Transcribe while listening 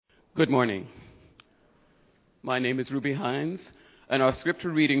Good morning. My name is Ruby Hines, and our scripture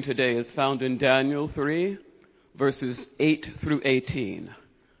reading today is found in Daniel 3, verses 8 through 18.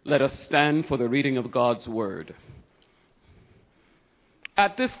 Let us stand for the reading of God's word.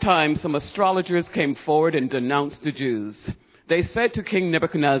 At this time, some astrologers came forward and denounced the Jews. They said to King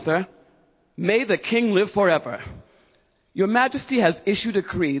Nebuchadnezzar, "May the king live forever. Your Majesty has issued a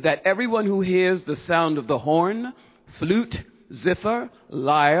decree that everyone who hears the sound of the horn, flute, zither,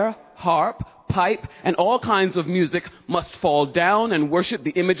 lyre, harp, pipe, and all kinds of music must fall down and worship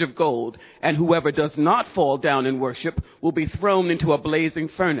the image of gold, and whoever does not fall down and worship will be thrown into a blazing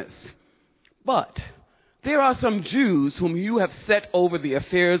furnace. But there are some Jews whom you have set over the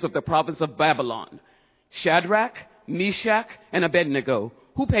affairs of the province of Babylon, Shadrach, Meshach, and Abednego,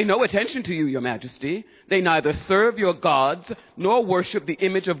 who pay no attention to you, your Majesty. They neither serve your gods nor worship the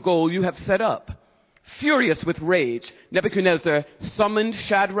image of gold you have set up." Furious with rage, Nebuchadnezzar summoned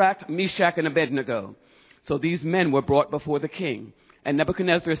Shadrach, Meshach, and Abednego. So these men were brought before the king, and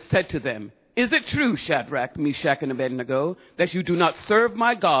Nebuchadnezzar said to them, "Is it true, Shadrach, Meshach, and Abednego, that you do not serve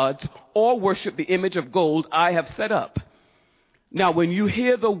my gods or worship the image of gold I have set up? Now when you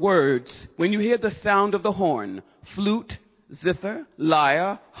hear the sound of the horn, flute, zither,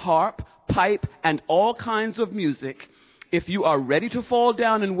 lyre, harp, pipe, and all kinds of music, if you are ready to fall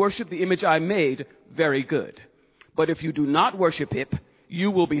down and worship the image I made, very good. But if you do not worship it,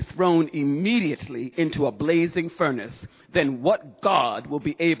 you will be thrown immediately into a blazing furnace. Then what God will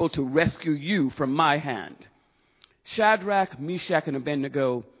be able to rescue you from my hand?" Shadrach, Meshach, and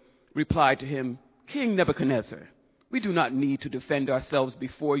Abednego replied to him, "King Nebuchadnezzar, we do not need to defend ourselves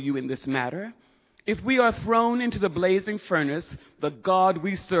before you in this matter. If we are thrown into the blazing furnace, the God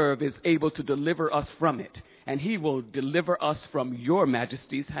we serve is able to deliver us from it, and he will deliver us from your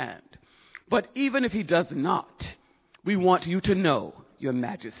Majesty's hand. But even if he does not, we want you to know, your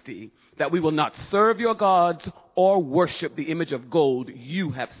Majesty, that we will not serve your gods or worship the image of gold you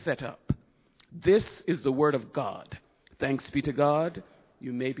have set up." This is the word of God. Thanks be to God.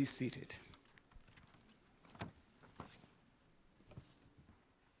 You may be seated.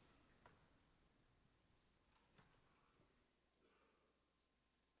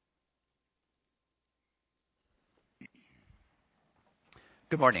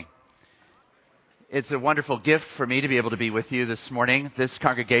 Good morning. It's a wonderful gift for me to be able to be with you this morning. This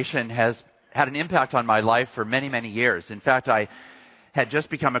congregation has had an impact on my life for many, many years. In fact, I had just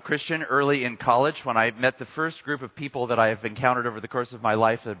become a Christian early in college when I met the first group of people that I have encountered over the course of my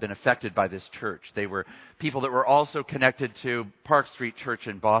life that have been affected by this church. They were people that were also connected to Park Street Church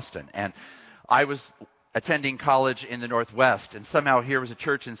in Boston. And I was attending college in the Northwest, and somehow here was a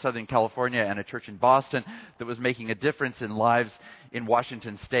church in Southern California and a church in Boston that was making a difference in lives in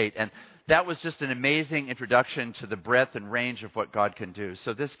Washington State. And that was just an amazing introduction to the breadth and range of what God can do.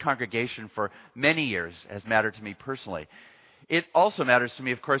 So this congregation for many years has mattered to me personally. It also matters to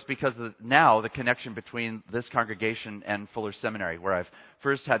me, of course, because of now the connection between this congregation and Fuller Seminary, where I've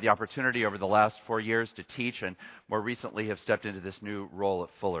first had the opportunity over the last 4 years to teach and more recently have stepped into this new role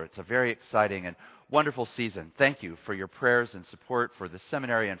at Fuller. It's a very exciting and wonderful season. Thank you for your prayers and support for the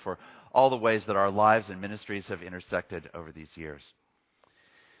seminary and for all the ways that our lives and ministries have intersected over these years.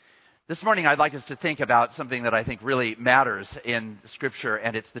 This morning, I'd like us to think about something that I think really matters in Scripture,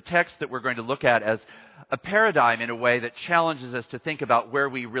 and it's the text that we're going to look at as a paradigm in a way that challenges us to think about where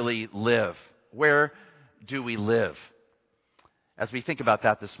we really live. Where do we live? As we think about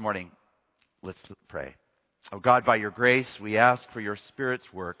that this morning, let's pray. Oh God, by your grace, we ask for your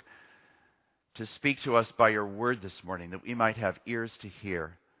Spirit's work to speak to us by your word this morning, that we might have ears to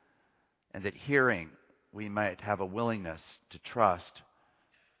hear, and that hearing, we might have a willingness to trust,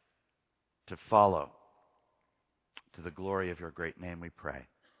 to follow. To the glory of your great name we pray.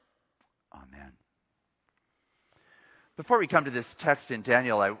 Amen. Before we come to this text in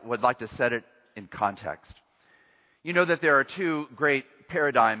Daniel, I would like to set it in context. You know that there are two great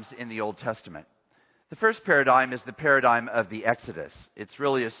paradigms in the Old Testament. The first paradigm is the paradigm of the Exodus. It's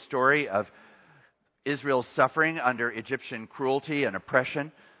really a story of Israel's suffering under Egyptian cruelty and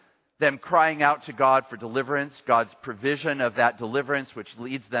oppression, them crying out to God for deliverance, God's provision of that deliverance which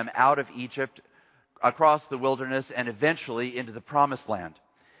leads them out of Egypt, across the wilderness, and eventually into the Promised Land.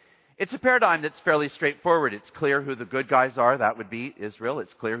 It's a paradigm that's fairly straightforward. It's clear who the good guys are, that would be Israel.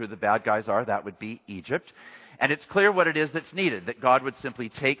 It's clear who the bad guys are, that would be Egypt. And it's clear what it is that's needed, that God would simply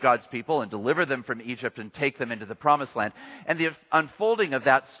take God's people and deliver them from Egypt and take them into the Promised Land. And the unfolding of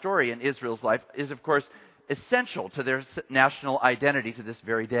that story in Israel's life is, of course, essential to their national identity to this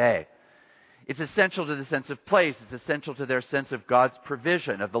very day. It's essential to the sense of place. It's essential to their sense of God's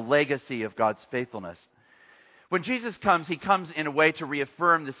provision, of the legacy of God's faithfulness. When Jesus comes, he comes in a way to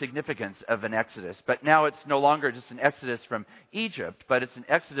reaffirm the significance of an exodus. But now it's no longer just an exodus from Egypt, but it's an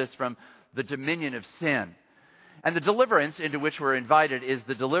exodus from the dominion of sin. And the deliverance into which we're invited is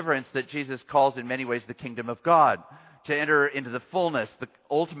the deliverance that Jesus calls in many ways the kingdom of God, to enter into the fullness, the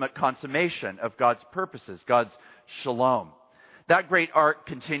ultimate consummation of God's purposes, God's shalom. That great arc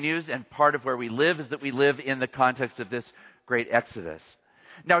continues, and part of where we live is that we live in the context of this great exodus.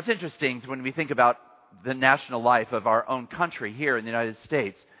 Now, it's interesting when we think about the national life of our own country here in the United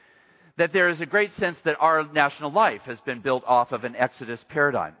States, that there is a great sense that our national life has been built off of an exodus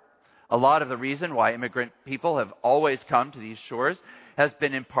paradigm. A lot of the reason why immigrant people have always come to these shores has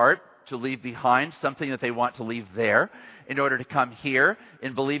been in part to leave behind something that they want to leave there in order to come here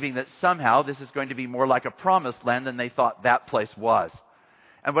in believing that somehow this is going to be more like a promised land than they thought that place was.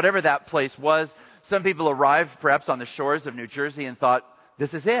 And whatever that place was, some people arrived perhaps on the shores of New Jersey and thought,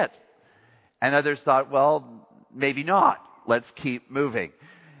 this is it. And others thought, well, maybe not. Let's keep moving.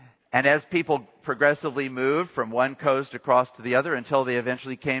 And as people progressively moved from one coast across to the other until they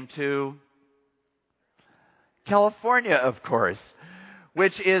eventually came to California, of course,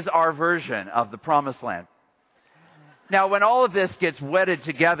 which is our version of the Promised Land. Now, when all of this gets wedded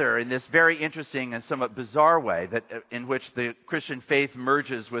together in this very interesting and somewhat bizarre way in which the Christian faith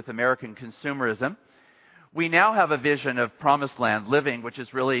merges with American consumerism, we now have a vision of Promised Land living, which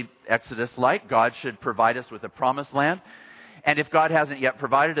is really Exodus-like. God should provide us with a Promised Land. And if God hasn't yet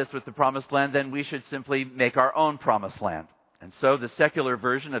provided us with the Promised Land, then we should simply make our own Promised Land. And so the secular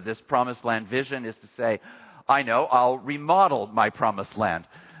version of this Promised Land vision is to say, I know, I'll remodel my Promised Land.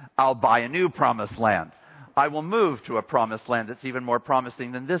 I'll buy a new Promised Land. I will move to a Promised Land that's even more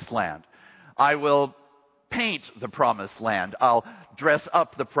promising than this land. I will paint the Promised Land. I'll dress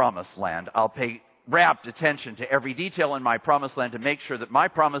up the Promised Land. I'll pay rapt attention to every detail in my Promised Land to make sure that my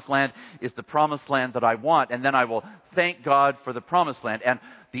Promised Land is the Promised Land that I want. And then I will thank God for the Promised Land. And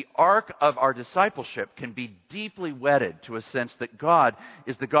the arc of our discipleship can be deeply wedded to a sense that God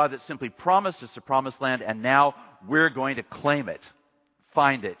is the God that simply promised us a Promised Land, and now we're going to claim it,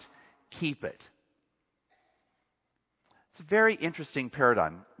 find it, keep it. It's a very interesting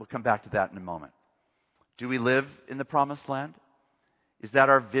paradigm. We'll come back to that in a moment. Do we live in the Promised Land? Is that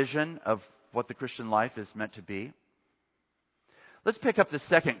our vision of what the Christian life is meant to be? Let's pick up the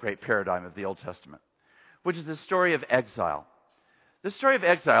second great paradigm of the Old Testament, which is the story of exile. The story of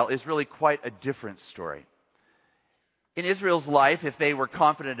exile is really quite a different story. In Israel's life, if they were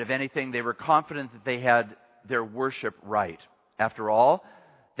confident of anything, they were confident that they had their worship right. After all,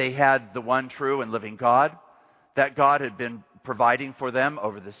 they had the one true and living God. That God had been providing for them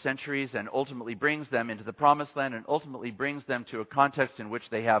over the centuries and ultimately brings them into the Promised Land and ultimately brings them to a context in which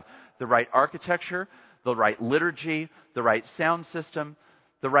they have the right architecture, the right liturgy, the right sound system,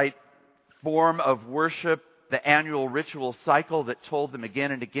 the right form of worship, the annual ritual cycle that told them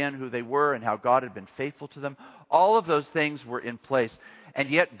again and again who they were and how God had been faithful to them. All of those things were in place. And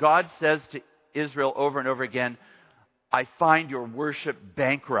yet God says to Israel over and over again, I find your worship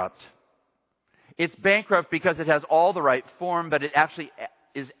bankrupt. It's bankrupt because it has all the right form, but it actually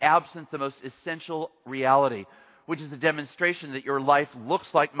is absent the most essential reality, which is the demonstration that your life looks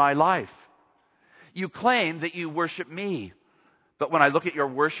like my life. You claim that you worship me, but when I look at your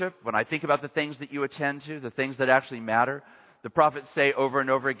worship, when I think about the things that you attend to, the things that actually matter, the prophets say over and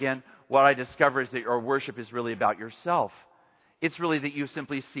over again, what I discover is that your worship is really about yourself. It's really that you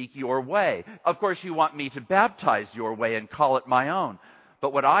simply seek your way. Of course, you want me to baptize your way and call it my own.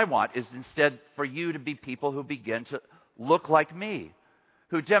 But what I want is instead for you to be people who begin to look like me,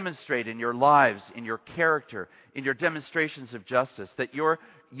 who demonstrate in your lives, in your character, in your demonstrations of justice, that your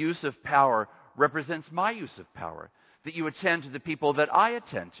use of power represents my use of power, that you attend to the people that I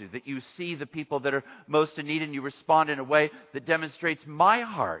attend to, that you see the people that are most in need and you respond in a way that demonstrates my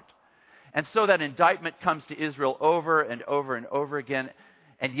heart. And so that indictment comes to Israel over and over and over again,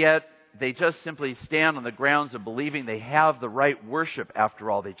 and yet they just simply stand on the grounds of believing they have the right worship after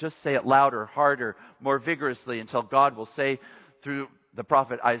all. They just say it louder, harder, more vigorously until God will say through the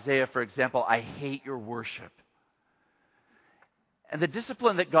prophet Isaiah, for example, I hate your worship. And the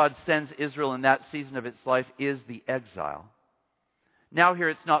discipline that God sends Israel in that season of its life is the exile. Now here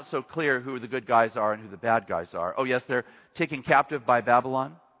it's not so clear who the good guys are and who the bad guys are. Oh yes, they're taken captive by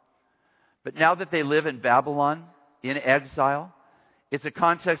Babylon. But now that they live in Babylon, in exile, it's a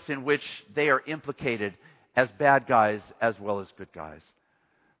context in which they are implicated as bad guys as well as good guys.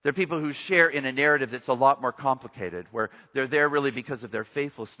 They're people who share in a narrative that's a lot more complicated, where they're there really because of their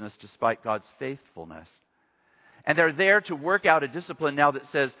faithlessness despite God's faithfulness. And they're there to work out a discipline now that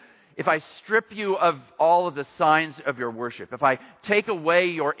says, if I strip you of all of the signs of your worship, if I take away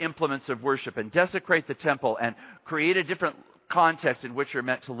your implements of worship and desecrate the temple and create a different context in which you're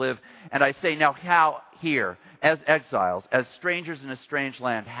meant to live, and I say, now how here, as exiles, as strangers in a strange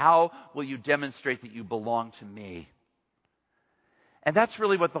land, how will you demonstrate that you belong to me? And that's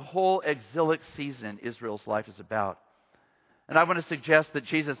really what the whole exilic season in Israel's life is about. And I want to suggest that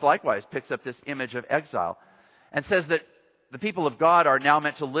Jesus likewise picks up this image of exile and says that the people of God are now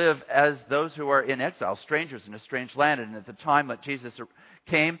meant to live as those who are in exile, strangers in a strange land. And at the time that Jesus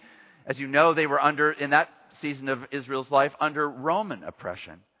came, as you know, they were in that season of Israel's life, under Roman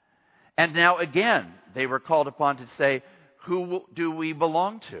oppression. And now again, they were called upon to say, who do we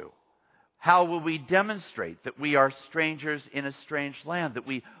belong to? How will we demonstrate that we are strangers in a strange land, that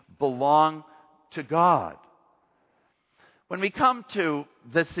we belong to God? When we come to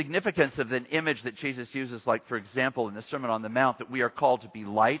the significance of an image that Jesus uses, like, for example, in the Sermon on the Mount, that we are called to be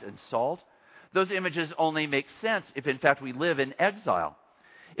light and salt, those images only make sense if, in fact, we live in exile.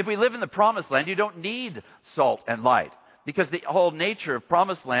 If we live in the Promised Land, you don't need salt and light, because the whole nature of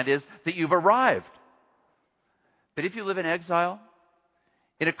Promised Land is that you've arrived. But if you live in exile,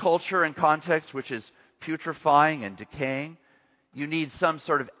 in a culture and context which is putrefying and decaying, you need some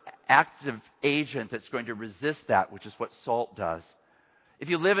sort of active agent that's going to resist that, which is what salt does. If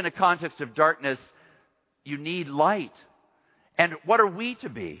you live in a context of darkness, you need light. And what are we to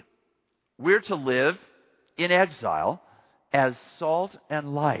be? We're to live in exile as salt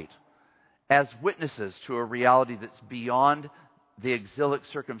and light, as witnesses to a reality that's beyond the exilic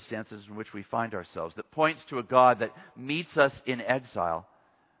circumstances in which we find ourselves, that points to a God that meets us in exile.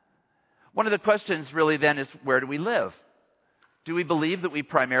 One of the questions really then is, where do we live? Do we believe that we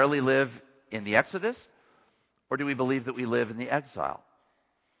primarily live in the Exodus, or do we believe that we live in the exile?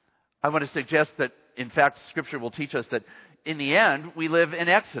 I want to suggest that, in fact, Scripture will teach us that in the end, we live in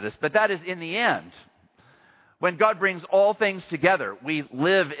Exodus, but that is in the end. When God brings all things together, we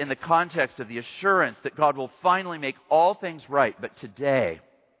live in the context of the assurance that God will finally make all things right. But today,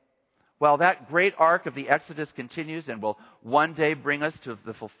 while that great arc of the Exodus continues and will one day bring us to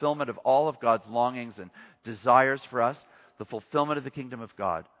the fulfillment of all of God's longings and desires for us, the fulfillment of the kingdom of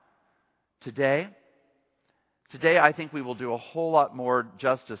God, today I think we will do a whole lot more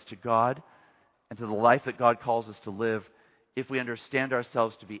justice to God and to the life that God calls us to live if we understand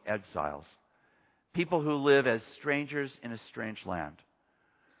ourselves to be exiles. People who live as strangers in a strange land,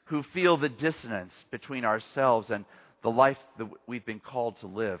 who feel the dissonance between ourselves and the life that we've been called to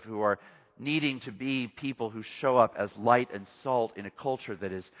live, who are needing to be people who show up as light and salt in a culture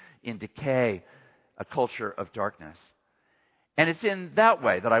that is in decay, a culture of darkness. And it's in that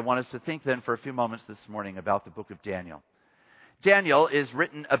way that I want us to think then for a few moments this morning about the book of Daniel. Daniel is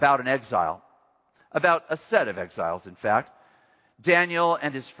written about an exile, about a set of exiles, in fact, Daniel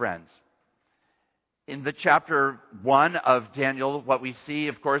and his friends. In the chapter 1 of Daniel, what we see,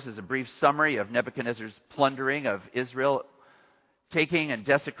 of course, is a brief summary of Nebuchadnezzar's plundering of Israel, taking and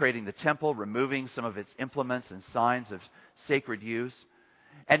desecrating the temple, removing some of its implements and signs of sacred use.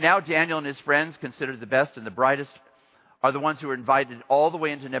 And now Daniel and his friends, considered the best and the brightest, are the ones who are invited all the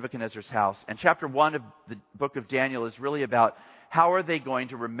way into Nebuchadnezzar's house. And chapter 1 of the book of Daniel is really about how are they going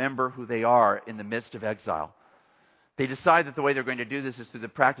to remember who they are in the midst of exile. They decide that the way they're going to do this is through the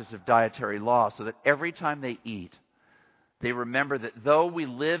practice of dietary law, so that every time they eat, they remember that though we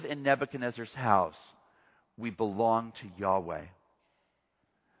live in Nebuchadnezzar's house, we belong to Yahweh.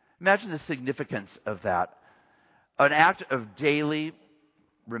 Imagine the significance of that. An act of daily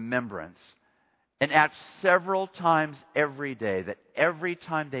remembrance. An act several times every day, that every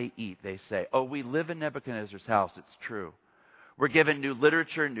time they eat, they say, oh, we live in Nebuchadnezzar's house, it's true. We're given new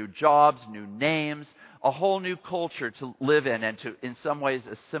literature, new jobs, new names, a whole new culture to live in and to, in some ways,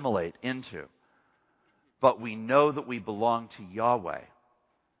 assimilate into. But we know that we belong to Yahweh.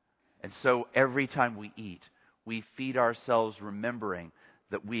 And so every time we eat, we feed ourselves remembering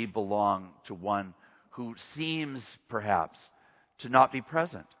that we belong to one who seems, perhaps, to not be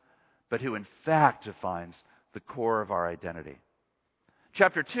present, but who in fact defines the core of our identity.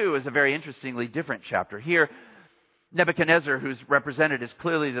 Chapter 2 is a very interestingly different chapter. Here, Nebuchadnezzar, who's represented as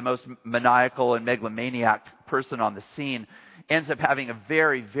clearly the most maniacal and megalomaniac person on the scene, ends up having a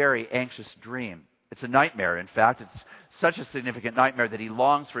very, very anxious dream. It's a nightmare, in fact. It's such a significant nightmare that he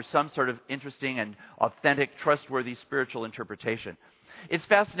longs for some sort of interesting and authentic, trustworthy spiritual interpretation. It's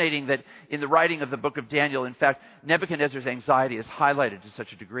fascinating that in the writing of the book of Daniel, in fact, Nebuchadnezzar's anxiety is highlighted to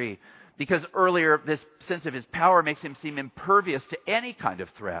such a degree because earlier this sense of his power makes him seem impervious to any kind of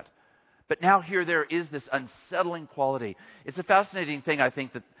threat. But now here there is this unsettling quality. It's a fascinating thing, I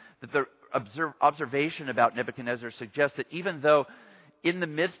think, that the observation about Nebuchadnezzar suggests that even though in the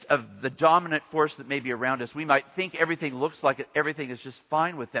midst of the dominant force that may be around us, we might think everything looks like it, everything is just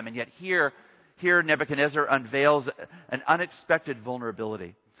fine with them. And yet here Nebuchadnezzar unveils an unexpected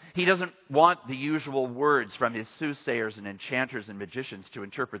vulnerability. He doesn't want the usual words from his soothsayers and enchanters and magicians to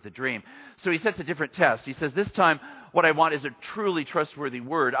interpret the dream. So he sets a different test. He says, this time what I want is a truly trustworthy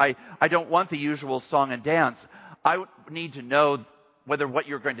word. I don't want the usual song and dance. I need to know whether what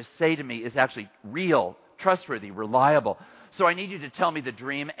you're going to say to me is actually real, trustworthy, reliable. So I need you to tell me the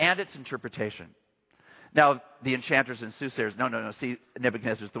dream and its interpretation. Now, the enchanters and soothsayers, no. See,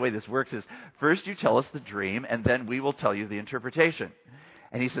 Nebuchadnezzar, the way this works is, first you tell us the dream, and then we will tell you the interpretation.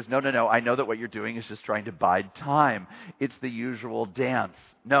 And he says, no, I know that what you're doing is just trying to bide time. It's the usual dance.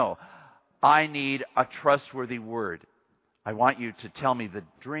 No, I need a trustworthy word. I want you to tell me the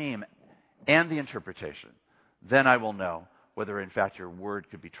dream and the interpretation. Then I will know whether in fact your word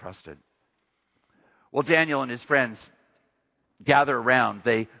could be trusted. Well, Daniel and his friends gather around.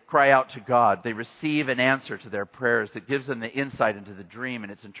 They cry out to God. They receive an answer to their prayers that gives them the insight into the dream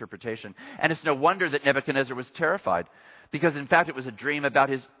and its interpretation. And it's no wonder that Nebuchadnezzar was terrified, because in fact it was a dream about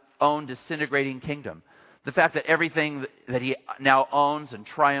his own disintegrating kingdom. The fact that everything that he now owns and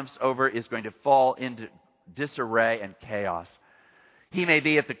triumphs over is going to fall into disarray and chaos. He may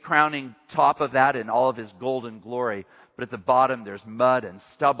be at the crowning top of that in all of his golden glory, but at the bottom there's mud and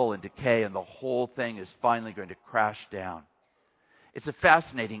stubble and decay, and the whole thing is finally going to crash down. It's a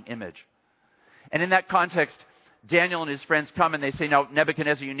fascinating image. And in that context, Daniel and his friends come and they say, now,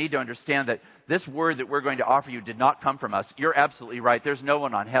 Nebuchadnezzar, you need to understand that this word that we're going to offer you did not come from us. You're absolutely right. There's no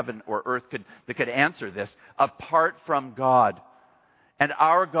one on heaven or earth that could answer this apart from God. And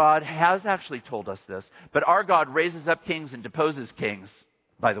our God has actually told us this. But our God raises up kings and deposes kings,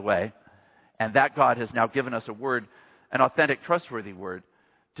 by the way. And that God has now given us a word, an authentic, trustworthy word,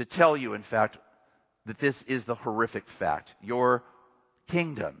 to tell you, in fact, that this is the horrific fact. Your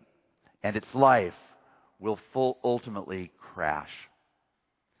kingdom and its life will ultimately crash.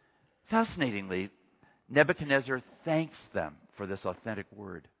 Fascinatingly, Nebuchadnezzar thanks them for this authentic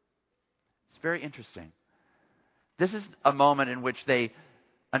word. It's very interesting. This is a moment in which they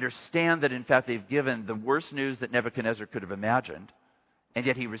understand that, in fact, they've given the worst news that Nebuchadnezzar could have imagined, and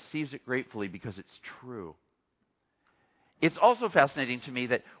yet he receives it gratefully because it's true. It's also fascinating to me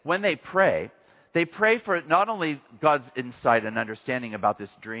that when they pray for not only God's insight and understanding about this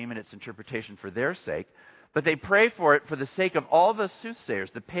dream and its interpretation for their sake, but they pray for it for the sake of all the soothsayers,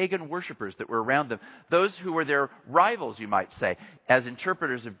 the pagan worshipers that were around them, those who were their rivals, you might say, as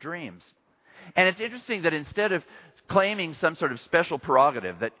interpreters of dreams. And it's interesting that instead of claiming some sort of special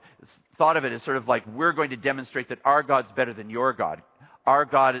prerogative, that thought of it as sort of like, we're going to demonstrate that our God's better than your God. Our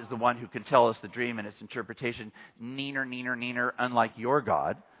God is the one who can tell us the dream and its interpretation, neener, unlike your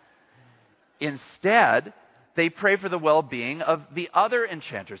God. Instead, they pray for the well-being of the other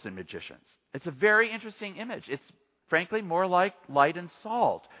enchanters and magicians. It's a very interesting image. It's frankly more like light and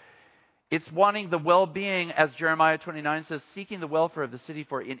salt. It's wanting the well-being, as Jeremiah 29 says, seeking the welfare of the city,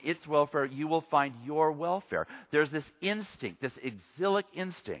 for in its welfare you will find your welfare. There's this instinct, this exilic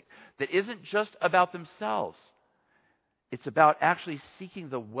instinct, that isn't just about themselves. It's about actually seeking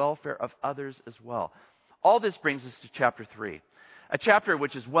the welfare of others as well. All this brings us to chapter 3, a chapter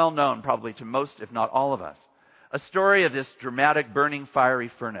which is well known probably to most, if not all of us. A story of this dramatic, burning,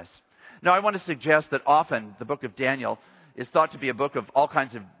 fiery furnace. Now, I want to suggest that often the book of Daniel is thought to be a book of all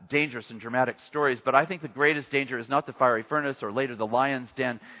kinds of dangerous and dramatic stories, but I think the greatest danger is not the fiery furnace or later the lion's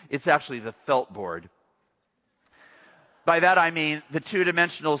den. It's actually the felt board. By that I mean the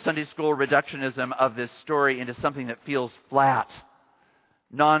two-dimensional Sunday school reductionism of this story into something that feels flat,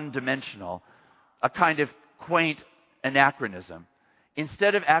 non-dimensional, a kind of quaint anachronism,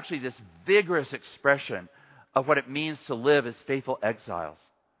 instead of actually this vigorous expression of what it means to live as faithful exiles.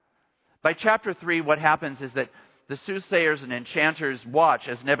 By chapter 3, what happens is that the soothsayers and enchanters watch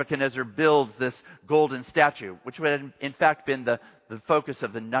as Nebuchadnezzar builds this golden statue, which had in fact been the focus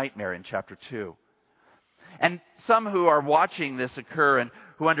of the nightmare in chapter 2. And some who are watching this occur and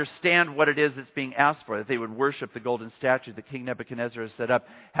who understand what it is that's being asked for, that they would worship the golden statue that King Nebuchadnezzar has set up,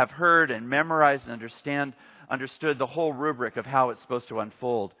 have heard and memorized and understood the whole rubric of how it's supposed to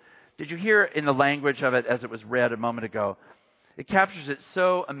unfold. Did you hear in the language of it as it was read a moment ago? It captures it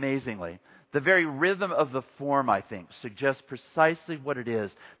so amazingly. The very rhythm of the form, I think, suggests precisely what it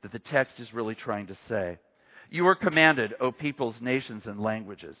is that the text is really trying to say. You are commanded, O peoples, nations, and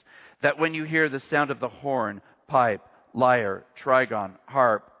languages, that when you hear the sound of the horn, pipe, lyre, trigon,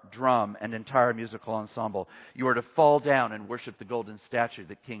 harp, drum, and entire musical ensemble, you are to fall down and worship the golden statue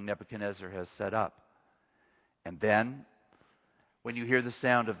that King Nebuchadnezzar has set up. And then, when you hear the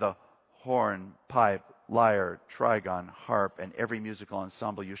sound of the horn, pipe, lyre, trigon, harp, and every musical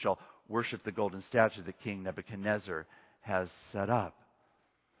ensemble. You shall worship the golden statue that King Nebuchadnezzar has set up.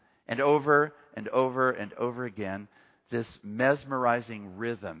 And over and over and over again, this mesmerizing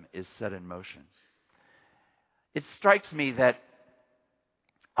rhythm is set in motion. It strikes me that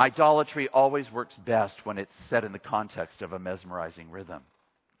idolatry always works best when it's set in the context of a mesmerizing rhythm.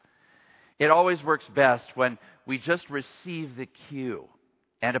 It always works best when we just receive the cue.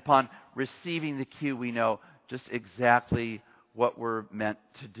 And upon receiving the cue, we know just exactly what we're meant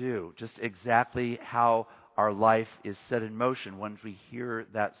to do, just exactly how our life is set in motion when we hear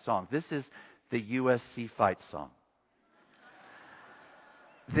that song. This is the USC fight song.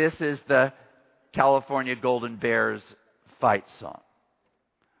 This is the California Golden Bears fight song.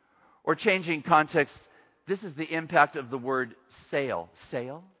 Or changing context, this is the impact of the word sale.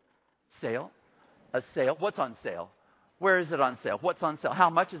 Sale? Sale? A sale? What's on sale? Where is it on sale? What's on sale? How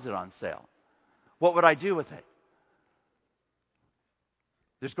much is it on sale? What would I do with it?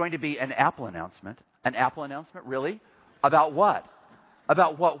 There's going to be an Apple announcement. An Apple announcement? Really? About what?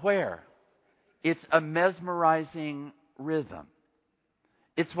 About what? Where? It's a mesmerizing rhythm.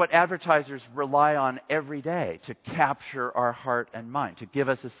 It's what advertisers rely on every day to capture our heart and mind, to give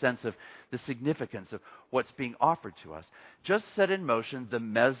us a sense of the significance of what's being offered to us. Just set in motion the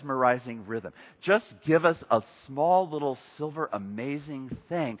mesmerizing rhythm. Just give us a small little silver amazing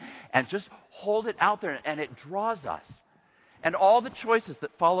thing and just hold it out there and it draws us. And all the choices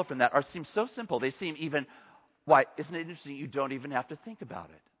that follow from that seem so simple. They seem even, why, isn't it interesting? You don't even have to think about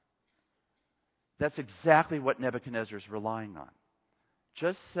it. That's exactly what Nebuchadnezzar is relying on.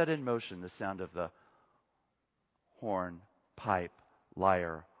 Just set in motion the sound of the horn, pipe,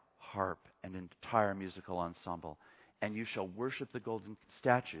 lyre, harp, and entire musical ensemble, and you shall worship the golden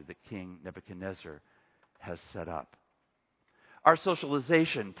statue that King Nebuchadnezzar has set up. Our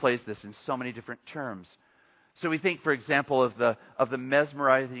socialization plays this in so many different terms. So we think, for example, of the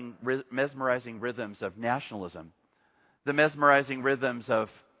mesmerizing rhythms of nationalism, the mesmerizing rhythms of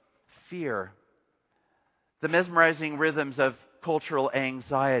fear, the mesmerizing rhythms of cultural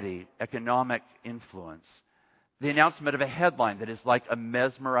anxiety, economic influence. The announcement of a headline that is like a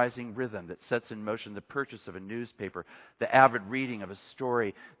mesmerizing rhythm that sets in motion the purchase of a newspaper, the avid reading of a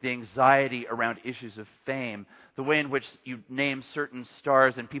story, the anxiety around issues of fame, the way in which you name certain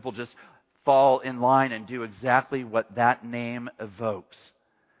stars and people just fall in line and do exactly what that name evokes.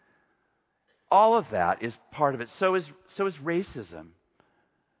 All of that is part of it. So is racism.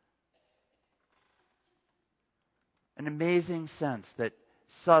 An amazing sense that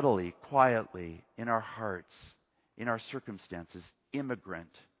subtly, quietly, in our hearts, in our circumstances,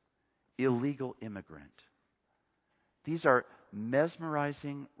 immigrant, illegal immigrant. These are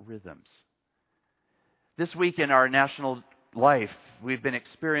mesmerizing rhythms. This week in our national life, we've been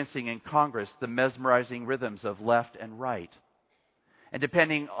experiencing in Congress the mesmerizing rhythms of left and right. And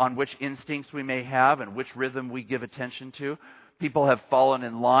depending on which instincts we may have and which rhythm we give attention to, people have fallen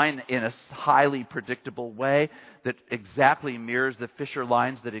in line in a highly predictable way that exactly mirrors the fissure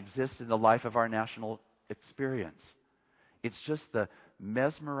lines that exist in the life of our national experience. It's just the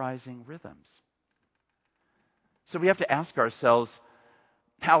mesmerizing rhythms. So we have to ask ourselves,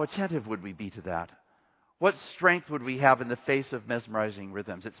 how attentive would we be to that? What strength would we have in the face of mesmerizing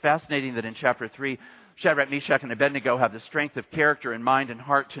rhythms? It's fascinating that in chapter 3, Shadrach, Meshach, and Abednego have the strength of character and mind and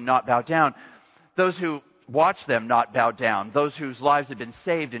heart to not bow down. Those who watch them not bow down, those whose lives have been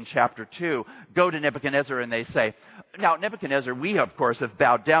saved in chapter 2, go to Nebuchadnezzar and they say, now Nebuchadnezzar, we of course have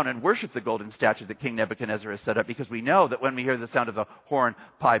bowed down and worshiped the golden statue that King Nebuchadnezzar has set up because we know that when we hear the sound of the horn,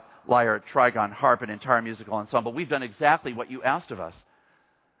 pipe, lyre, trigon, harp, and entire musical ensemble, we've done exactly what you asked of us.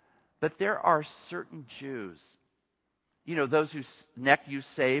 But there are certain Jews, those whose neck you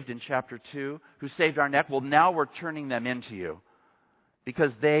saved in chapter 2, who saved our neck, well now we're turning them into you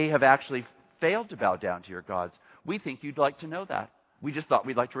because they have actually failed to bow down to your gods. We think you'd like to know that. We just thought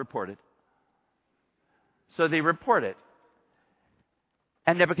we'd like to report it. So they report it.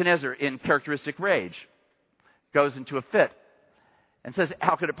 And Nebuchadnezzar, in characteristic rage, goes into a fit and says,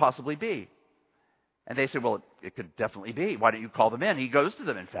 how could it possibly be? And they say, well, it could definitely be. Why don't you call them in? He goes to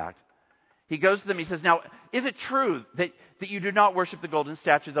them, in fact. He goes to them, he says, now, is it true that you do not worship the golden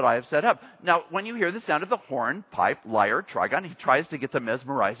statue that I have set up? Now, when you hear the sound of the horn, pipe, lyre, trigon, he tries to get the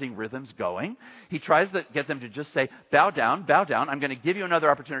mesmerizing rhythms going. He tries to get them to just say, bow down, I'm going to give you another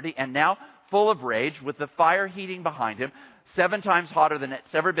opportunity. And now, full of rage, with the fire heating behind him, 7 times hotter than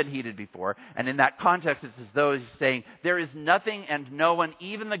it's ever been heated before. And in that context, it's as though he's saying, there is nothing and no one,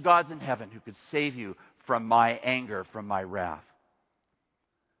 even the gods in heaven, who could save you from my anger, from my wrath.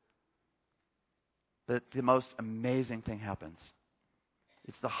 The most amazing thing happens.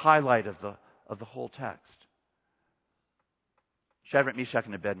 It's the highlight of of the whole text. Shadrach, Meshach,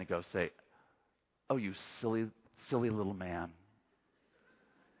 and Abednego say, "Oh, you silly, silly little man.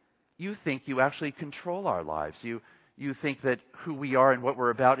 You think you actually control our lives. You think that who we are and what we're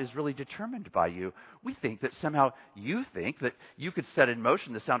about is really determined by you. We think that somehow you think that you could set in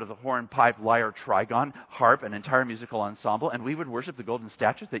motion the sound of the horn, pipe, lyre, trigon, harp, an entire musical ensemble, and we would worship the golden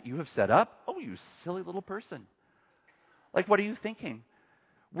statue that you have set up? Oh, you silly little person. Like, what are you thinking?"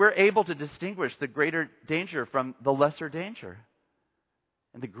 We're able to distinguish the greater danger from the lesser danger.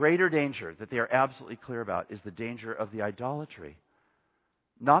 And the greater danger that they are absolutely clear about is the danger of the idolatry,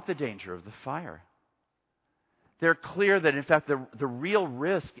 not the danger of the fire. They're clear that, in fact, the real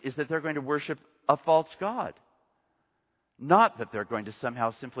risk is that they're going to worship a false god, not that they're going to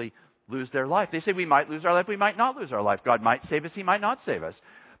somehow simply lose their life. They say we might lose our life, we might not lose our life. God might save us, He might not save us.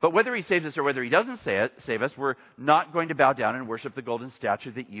 But whether He saves us or whether He doesn't save us, we're not going to bow down and worship the golden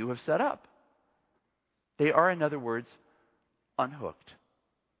statue that you have set up. They are, in other words, unhooked.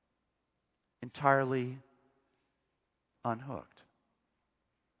 Entirely unhooked.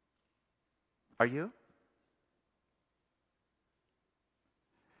 Are you?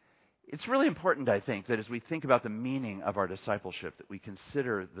 It's really important, I think, that as we think about the meaning of our discipleship, that we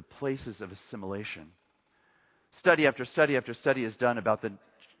consider the places of assimilation. Study after study after study is done about the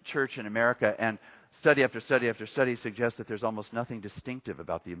church in America, and study after study after study suggests that there's almost nothing distinctive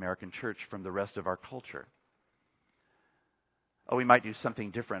about the American church from the rest of our culture. Oh, we might do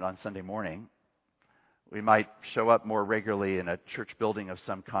something different on Sunday morning. We might show up more regularly in a church building of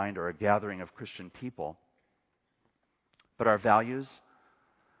some kind or a gathering of Christian people. But our values,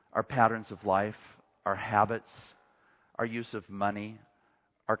 our patterns of life, our habits, our use of money,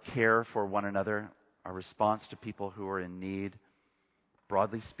 our care for one another, our response to people who are in need,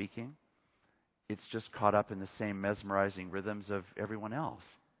 broadly speaking, it's just caught up in the same mesmerizing rhythms of everyone else.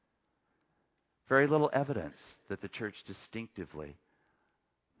 Very little evidence that the church distinctively,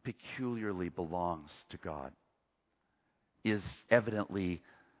 peculiarly belongs to God, is evidently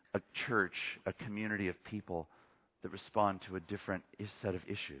a church, a community of people that respond to a different set of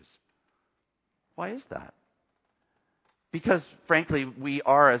issues. Why is that? Because, frankly, we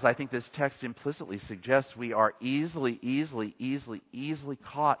are, as I think this text implicitly suggests, we are easily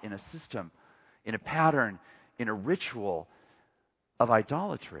caught in a system, in a pattern, in a ritual of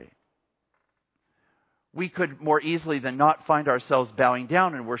idolatry. We could more easily than not find ourselves bowing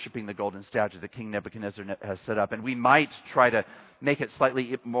down and worshiping the golden statue that King Nebuchadnezzar has set up. And we might try to make it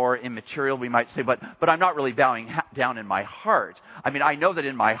slightly more immaterial. We might say, but I'm not really bowing down in my heart. I mean, I know that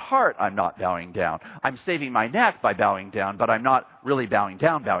in my heart I'm not bowing down. I'm saving my neck by bowing down, but I'm not really bowing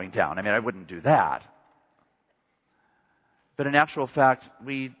down. I mean, I wouldn't do that. But in actual fact,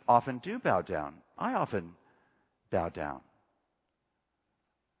 we often do bow down. I often bow down.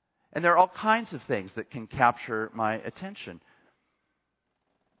 And there are all kinds of things that can capture my attention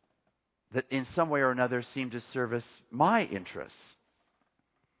that in some way or another seem to service my interests.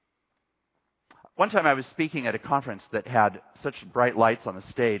 One time I was speaking at a conference that had such bright lights on the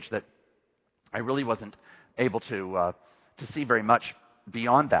stage that I really wasn't able to see very much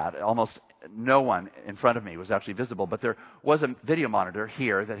beyond that. Almost no one in front of me was actually visible, but there was a video monitor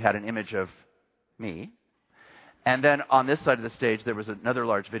here that had an image of me. And then on this side of the stage, there was another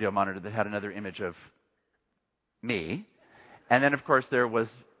large video monitor that had another image of me. And then, of course, there was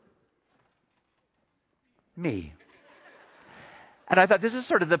me. And I thought, this is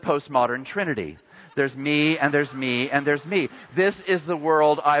sort of the postmodern trinity. There's me, and there's me, and there's me. This is the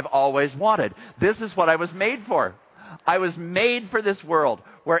world I've always wanted. This is what I was made for. I was made for this world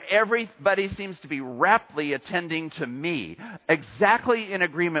where everybody seems to be raptly attending to me, exactly in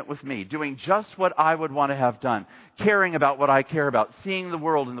agreement with me, doing just what I would want to have done, caring about what I care about, seeing the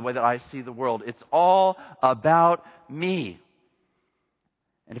world in the way that I see the world. It's all about me.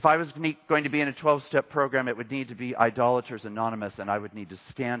 And if I was going to be in a 12-step program, it would need to be Idolaters Anonymous, and I would need to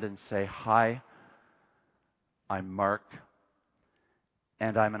stand and say, "Hi, I'm Mark,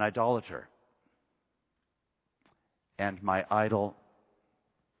 and I'm an idolater. And my idol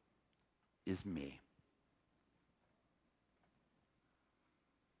is me."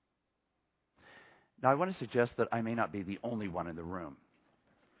 Now, I want to suggest that I may not be the only one in the room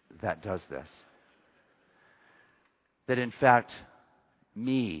that does this. That, in fact,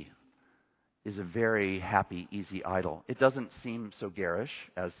 me is a very happy, easy idol. It doesn't seem so garish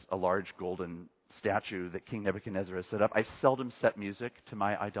as a large golden statue that King Nebuchadnezzar has set up. I seldom set music to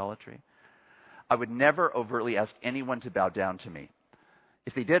my idolatry. I would never overtly ask anyone to bow down to me.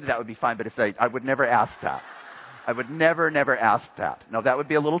 If they did, that would be fine, but I would never ask that. I would never ask that. Now, that would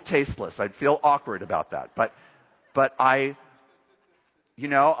be a little tasteless. I'd feel awkward about that. But I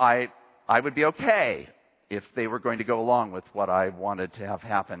I would be okay if they were going to go along with what I wanted to have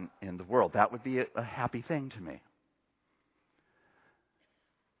happen in the world. That would be a happy thing to me.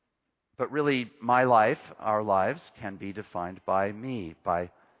 But really, my life, our lives, can be defined by me, by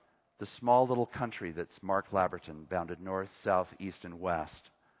the small little country that's Mark Labberton, bounded north, south, east, and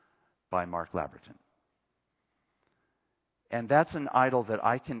west by Mark Labberton. And that's an idol that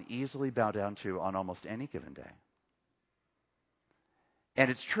I can easily bow down to on almost any given day. And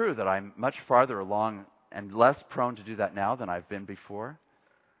it's true that I'm much farther along and less prone to do that now than I've been before.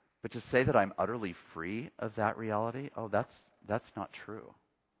 But to say that I'm utterly free of that reality, that's not true.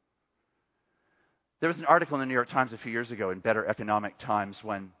 There was an article in the New York Times a few years ago in Better Economic Times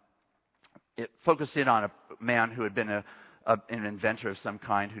when it focused in on a man who had been an inventor of some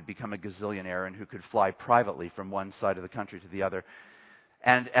kind, who'd become a gazillionaire and who could fly privately from one side of the country to the other.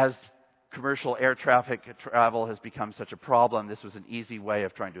 And as commercial air traffic travel has become such a problem, this was an easy way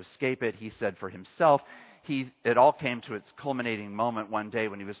of trying to escape it. He said for himself, it all came to its culminating moment one day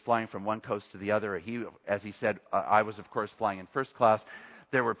when he was flying from one coast to the other. As he said, I was, of course, flying in first class.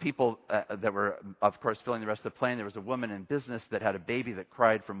 There were people that were, of course, filling the rest of the plane. There was a woman in business that had a baby that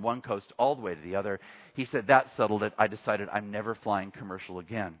cried from one coast all the way to the other. He said, that settled it. I decided I'm never flying commercial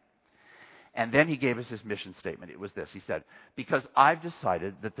again. And then he gave us his mission statement. It was this. He said, because I've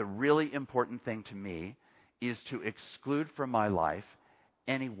decided that the really important thing to me is to exclude from my life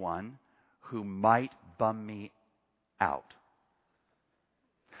anyone who might bum me out.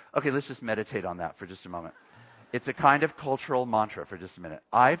 Okay, let's just meditate on that for just a moment. It's a kind of cultural mantra for just a minute.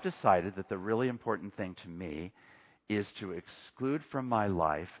 I've decided that the really important thing to me is to exclude from my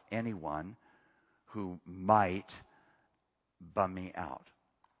life anyone who might bum me out.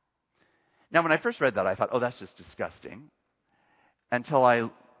 Now, when I first read that, I thought, oh, that's just disgusting, until I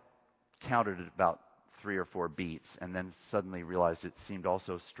counted at about 3 or 4 beats, and then suddenly realized it seemed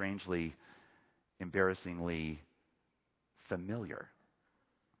also strangely, embarrassingly familiar.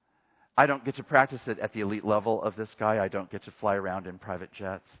 I don't get to practice it at the elite level of this guy. I don't get to fly around in private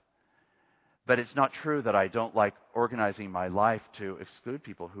jets. But it's not true that I don't like organizing my life to exclude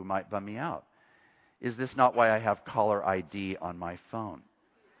people who might bum me out. Is this not why I have caller ID on my phone?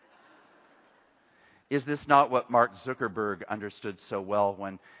 Is this not what Mark Zuckerberg understood so well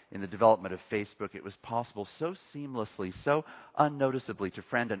when, in the development of Facebook, it was possible so seamlessly, so unnoticeably to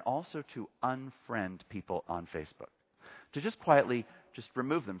friend and also to unfriend people on Facebook? To just quietly just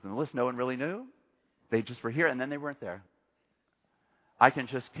remove them from the list. No one really knew. They just were here, and then they weren't there. I can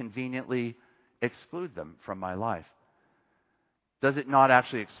just conveniently exclude them from my life. Does it not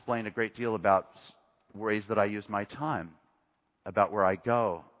actually explain a great deal about ways that I use my time, about where I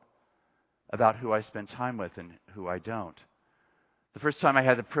go, about who I spend time with and who I don't? The first time I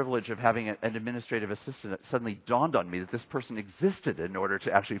had the privilege of having an administrative assistant, it suddenly dawned on me that this person existed in order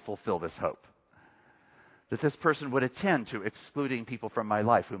to actually fulfill this hope. That this person would attend to excluding people from my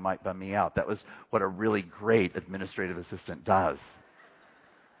life who might bum me out. That was what a really great administrative assistant does.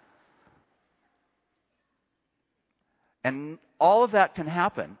 And all of that can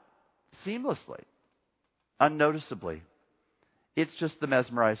happen seamlessly, unnoticeably. It's just the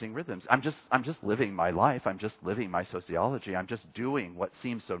mesmerizing rhythms. I'm just living my life. I'm just living my sociology. I'm just doing what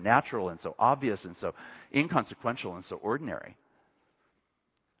seems so natural and so obvious and so inconsequential and so ordinary.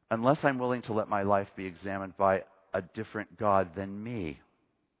 Unless I'm willing to let my life be examined by a different God than me,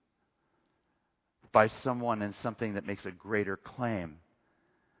 by someone and something that makes a greater claim,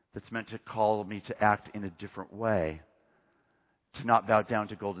 that's meant to call me to act in a different way, to not bow down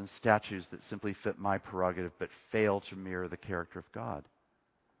to golden statues that simply fit my prerogative but fail to mirror the character of God.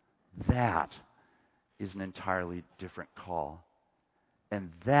 That is an entirely different call.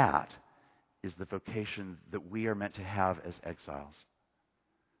 And that is the vocation that we are meant to have as exiles.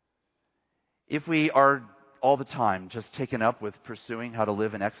 If we are all the time just taken up with pursuing how to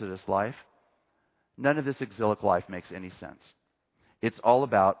live an Exodus life, none of this exilic life makes any sense. It's all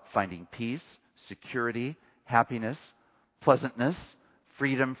about finding peace, security, happiness, pleasantness,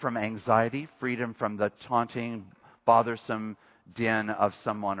 freedom from anxiety, freedom from the taunting, bothersome din of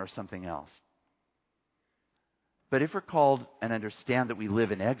someone or something else. But if we're called and understand that we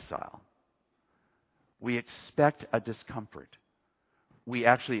live in exile, we expect a discomfort. We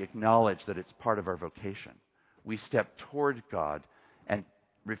actually acknowledge that it's part of our vocation. We step toward God and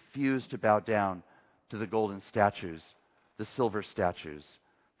refuse to bow down to the golden statues, the silver statues,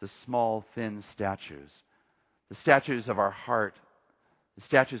 the small, thin statues, the statues of our heart, the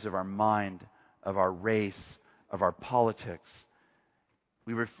statues of our mind, of our race, of our politics.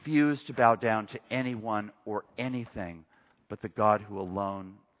 We refuse to bow down to anyone or anything but the God who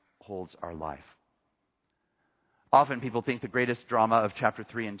alone holds our life. Often people think the greatest drama of chapter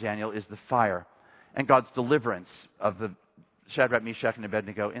 3 in Daniel is the fire and God's deliverance of the Shadrach, Meshach, and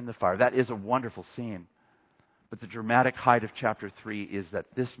Abednego in the fire. That is a wonderful scene. But the dramatic height of chapter 3 is at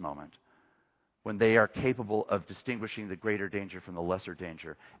this moment, when they are capable of distinguishing the greater danger from the lesser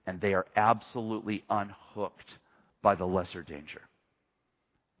danger, and they are absolutely unhooked by the lesser danger,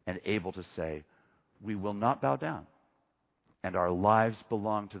 and able to say, we will not bow down, and our lives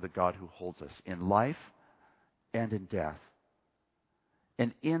belong to the God who holds us in life and in death.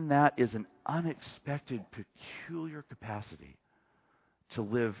 And in that is an unexpected, peculiar capacity to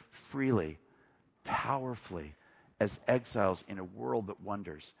live freely, powerfully, as exiles in a world that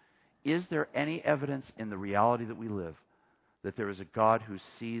wonders, is there any evidence in the reality that we live that there is a God who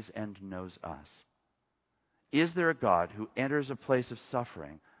sees and knows us? Is there a God who enters a place of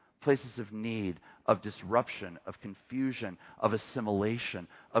suffering, places of need, of disruption, of confusion, of assimilation,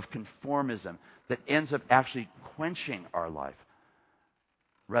 of conformism, that ends up actually quenching our life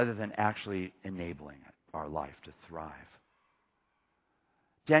rather than actually enabling our life to thrive?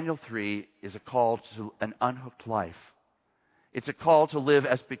 Daniel 3 is a call to an unhooked life. It's a call to live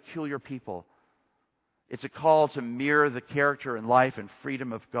as peculiar people. It's a call to mirror the character and life and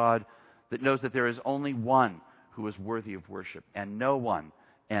freedom of God that knows that there is only one who is worthy of worship, and no one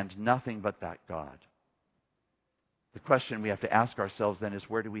and nothing but that God. The question we have to ask ourselves then is,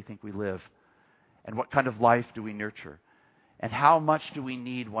 where do we think we live? And what kind of life do we nurture? And how much do we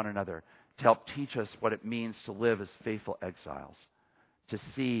need one another to help teach us what it means to live as faithful exiles? To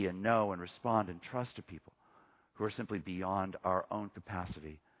see and know and respond and trust to people who are simply beyond our own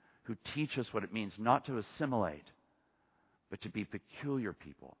capacity, who teach us what it means not to assimilate, but to be peculiar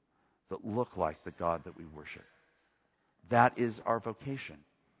people that look like the God that we worship. That is our vocation.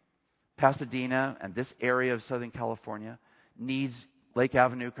 Pasadena and this area of Southern California needs Lake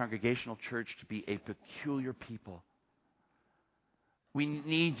Avenue Congregational Church to be a peculiar people. We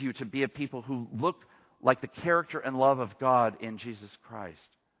need you to be a people who look like the character and love of God in Jesus Christ.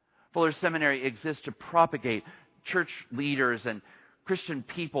 Fuller Seminary exists to propagate church leaders and Christian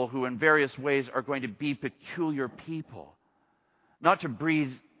people who in various ways are going to be peculiar people. Not to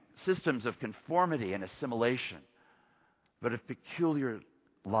breed systems of conformity and assimilation, but of peculiar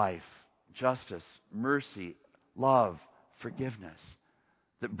life, justice, mercy, love, forgiveness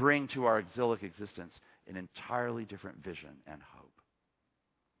that bring to our exilic existence an entirely different vision and hope.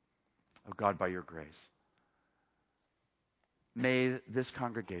 Oh God, by your grace, may this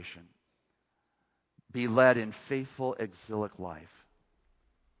congregation be led in faithful exilic life.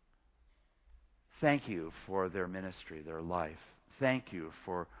 Thank you for their ministry, their life. Thank you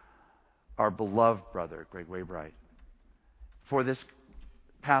for our beloved brother, Greg Waybright, for this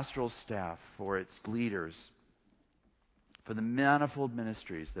pastoral staff, for its leaders, for the manifold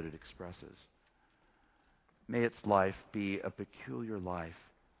ministries that it expresses. May its life be a peculiar life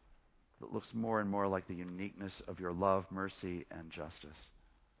that looks more and more like the uniqueness of your love, mercy, and justice.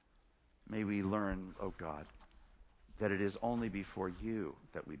 May we learn, oh God, that it is only before you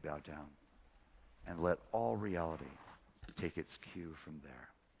that we bow down, and let all reality take its cue from there.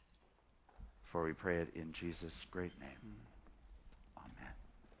 For we pray it in Jesus' great name.